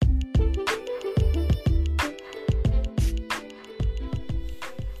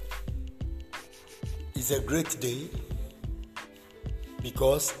It's a great day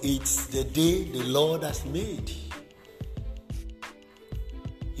because it's the day the Lord has made.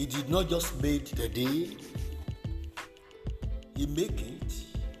 He did not just make the day, He made it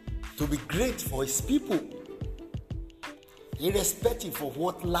to be great for His people, irrespective of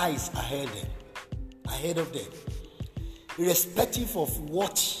what lies ahead of them, irrespective of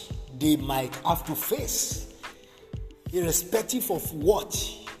what they might have to face, irrespective of what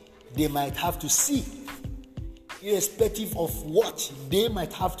they might have to see, irrespective of what they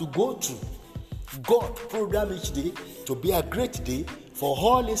might have to go through. God programmed each day to be a great day for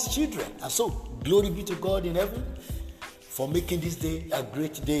all His children. And so, glory be to God in heaven for making this day a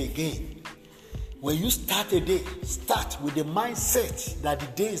great day again. When you start a day, start with the mindset that the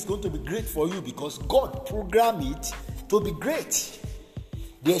day is going to be great for you because God programmed it to be great.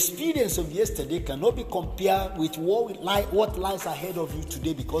 The experience of yesterday cannot be compared with what lies ahead of you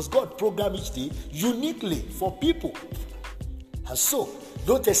today because God programmed each day uniquely for people. And so,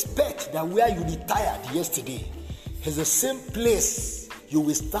 don't expect that where you retired yesterday is the same place you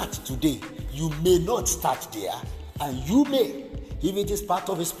will start today. You may not start there, and you may, if it is part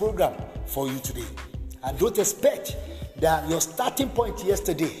of His program for you today. And don't expect that your starting point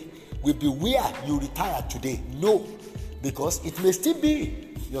yesterday will be where you retired today. No, because it may still be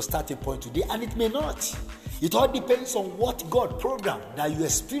your starting point today, and it may not. It all depends on what God programmed that you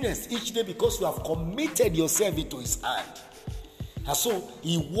experience each day because you have committed yourself into His hand. And so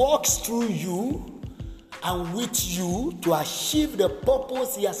He walks through you and with you to achieve the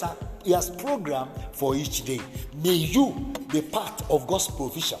purpose He has programmed for each day. May you be part of God's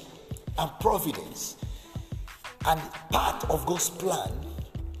provision and providence and part of God's plan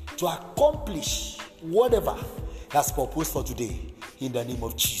to accomplish whatever He has proposed for today in the name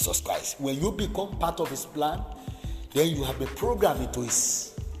of Jesus Christ. When you become part of His plan, then you have been programmed into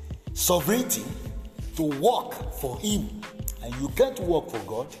His sovereignty to work for Him. And you can't work for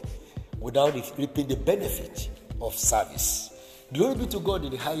God without reaping the benefit of service. Glory be to God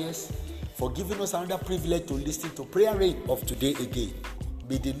in the highest for giving us another privilege to listen to prayer rain of today again.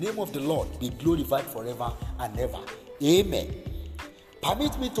 May the name of the Lord be glorified forever and ever. Amen.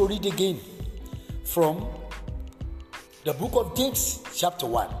 Permit me to read again from the book of James chapter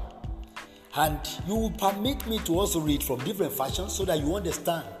 1. And you will permit me to also read from different fashions so that you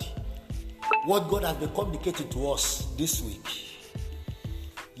understand what God has been communicating to us this week.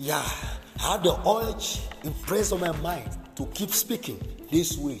 I had the urge impressed on my mind to keep speaking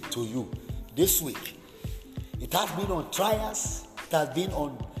this way to you this week. It has been on trials, it has been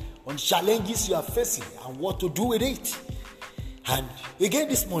on challenges you are facing and what to do with it. And again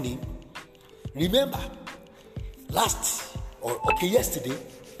this morning, remember, yesterday,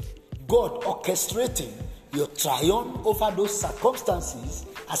 God orchestrating your triumph over those circumstances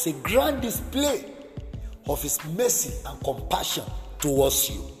as a grand display of His mercy and compassion towards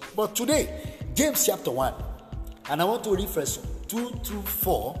you. But today, James chapter 1, and I want to read verse 2 through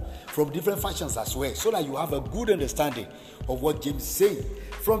 4 from different fashions as well, so that you have a good understanding of what James is saying.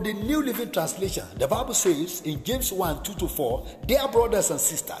 From the New Living Translation, the Bible says in James 1, 2 to 4, dear brothers and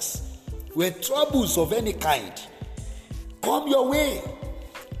sisters, when troubles of any kind come your way,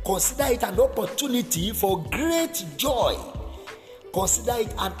 consider it an opportunity for great joy. Consider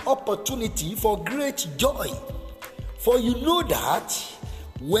it an opportunity for great joy. For you know that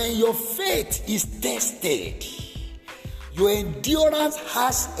when your faith is tested, your endurance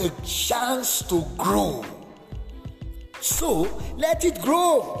has a chance to grow. So let it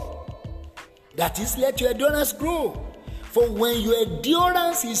grow. That is, let your endurance grow. For when your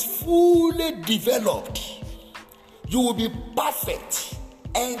endurance is fully developed, you will be perfect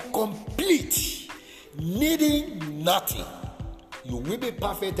and complete, needing nothing. You will be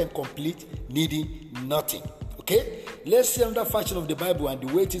perfect and complete, needing nothing. Okay? Let's see another fashion of the Bible and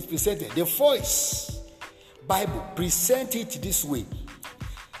the way it is presented. The Voice Bible present it this way.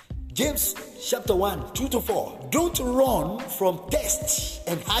 James chapter 1, 2 to 4. Don't run from tests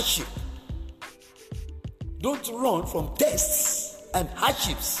and hardship. Don't run from tests and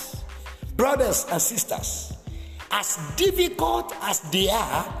hardships. Brothers and sisters, as difficult as they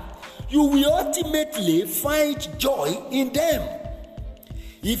are, you will ultimately find joy in them.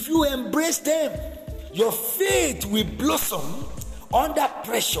 If you embrace them, your faith will blossom under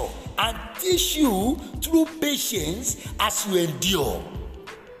pressure and teach you through patience as you endure.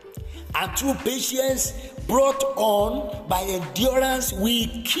 And through patience brought on by endurance will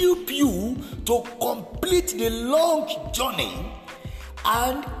keep you to complete the long journey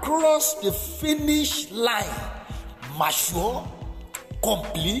and cross the finish line, mature,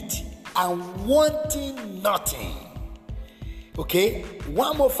 complete, and wanting nothing. Okay,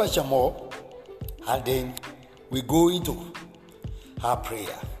 one more fashion more. and then we go into our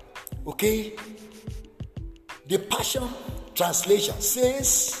prayer. Okay? The Passion Translation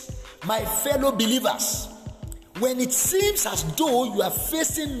says, my fellow believers, when it seems as though you are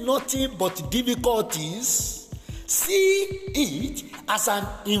facing nothing but difficulties, see it as an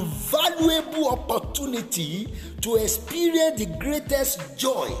invaluable opportunity to experience the greatest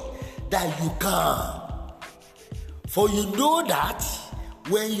joy that you can. For you know that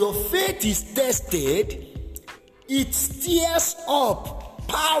when your faith is tested, it stirs up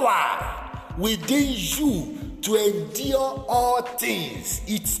power within you to endure all things.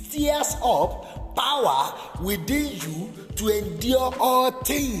 It stirs up power within you to endure all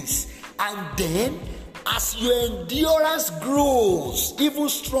things. And then, as your endurance grows even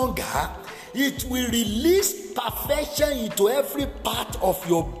stronger, it will release perfection into every part of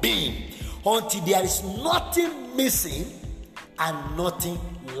your being until there is nothing missing and nothing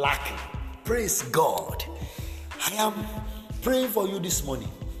lacking. Praise God. I am praying for you this morning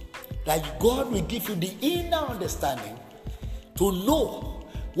that God will give you the inner understanding to know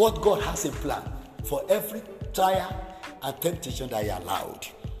what God has in plan for every trial and temptation that you allowed.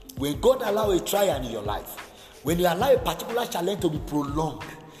 When God allows a trial in your life, when you allow a particular challenge to be prolonged,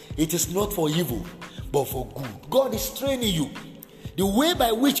 it is not for evil, but for good. God is training you. The way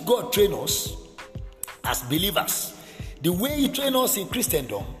by which God trains us as believers, the way He trains us in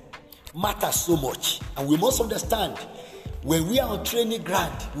Christendom matters so much. And we must understand, when we are on training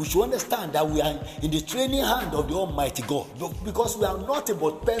ground, we should understand that we are in the training hand of the Almighty God, because we are nothing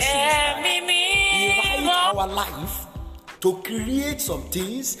but persons that He writes our life to create some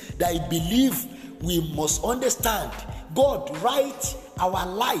things that He believes we must understand. God writes our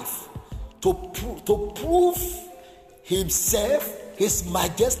life to prove Himself, His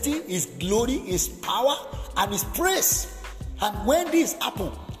majesty, His glory, His power, and His praise. And when this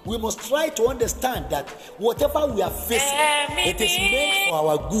happens, we must try to understand that whatever we are facing, it is meant for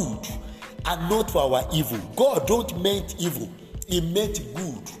our good and not for our evil. God don't meant evil, He meant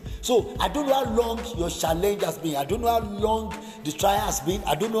good. So I don't know how long your challenge has been. I don't know how long the trial has been.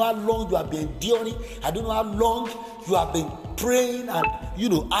 I don't know how long you have been enduring. I don't know how long you have been praying and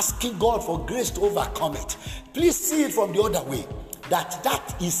asking God for grace to overcome it. Please see it from the other way,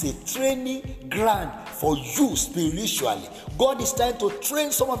 that is a training ground for you spiritually. God is trying to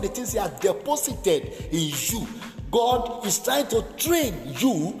train some of the things He has deposited in you. God is trying to train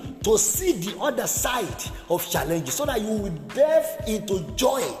you to see the other side of challenges so that you will delve into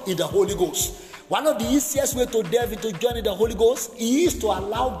joy in the Holy Ghost. One of the easiest ways to delve into joy in the Holy Ghost is to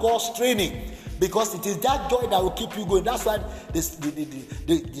allow God's training, because it is that joy that will keep you going. That's why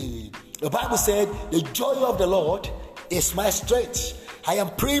the Bible said, the joy of the Lord is my strength. I am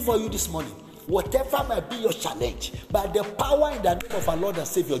praying for you this morning. Whatever might be your challenge, by the power in the name of our Lord and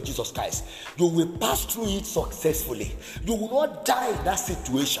Savior Jesus Christ, you will pass through it successfully. You will not die in that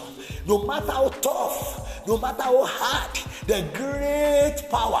situation. No matter how tough, no matter how hard, the great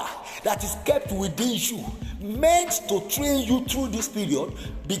power that is kept within you, meant to train you through this period,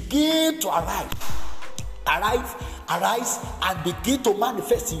 begin to arise and begin to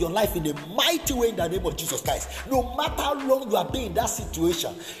manifest in your life in a mighty way in the name of Jesus Christ. No matter how long you have been in that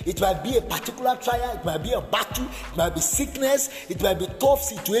situation, it might be a particular trial, it might be a battle, it might be sickness, it might be tough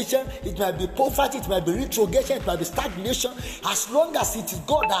situation, it might be poverty, it might be retrogression, it might be stagnation. As long as it is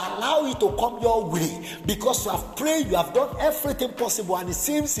God that allow it to come your way, because you have prayed, you have done everything possible, and it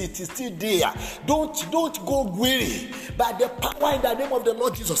seems it is still there. Don't go weary. By the power in the name of the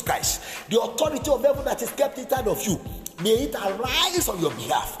Lord Jesus Christ, the authority of heaven that is kept inside of you, may it arise on your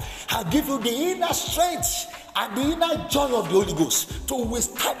behalf and give you the inner strength and the inner joy of the Holy Ghost to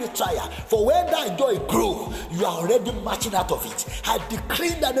withstand the trial. For when that joy grows, you are already marching out of it. I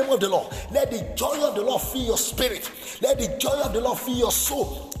decree in the name of the Lord, let the joy of the Lord fill your spirit. Let the joy of the Lord fill your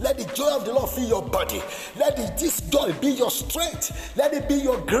soul. Let the joy of the Lord fill your body. Let this joy be your strength. Let it be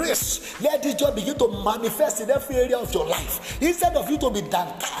your grace. Let this joy begin to manifest in every area of your life. Instead of you to be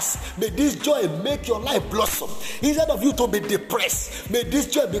downcast, may this joy make your life blossom. Instead of you to be depressed, may this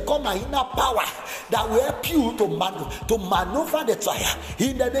joy become an inner power that will help you to maneuver the trial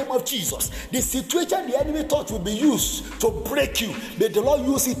in the name of Jesus. The situation the enemy thought will be used to break you, may the Lord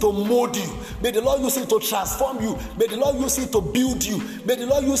use it to mold you. May the Lord use it to transform you. May the Lord use it to build you. May the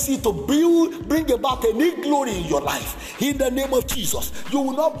Lord use it to bring about a new glory in your life. In the name of Jesus, you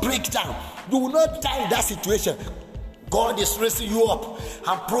will not break down. You will not die in that situation. God is raising you up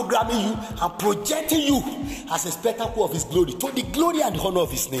and programming you and projecting you as a spectacle of His glory, to the glory and the honor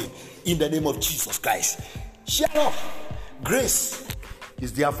of His name, in the name of Jesus Christ. Share up. Grace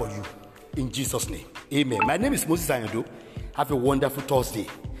is there for you, in Jesus' name. Amen. My name is Moses Anyado. Have a wonderful Thursday.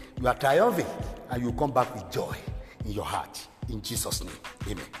 You are triumphing and you come back with joy in your heart. In Jesus' name,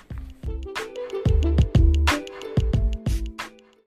 amen.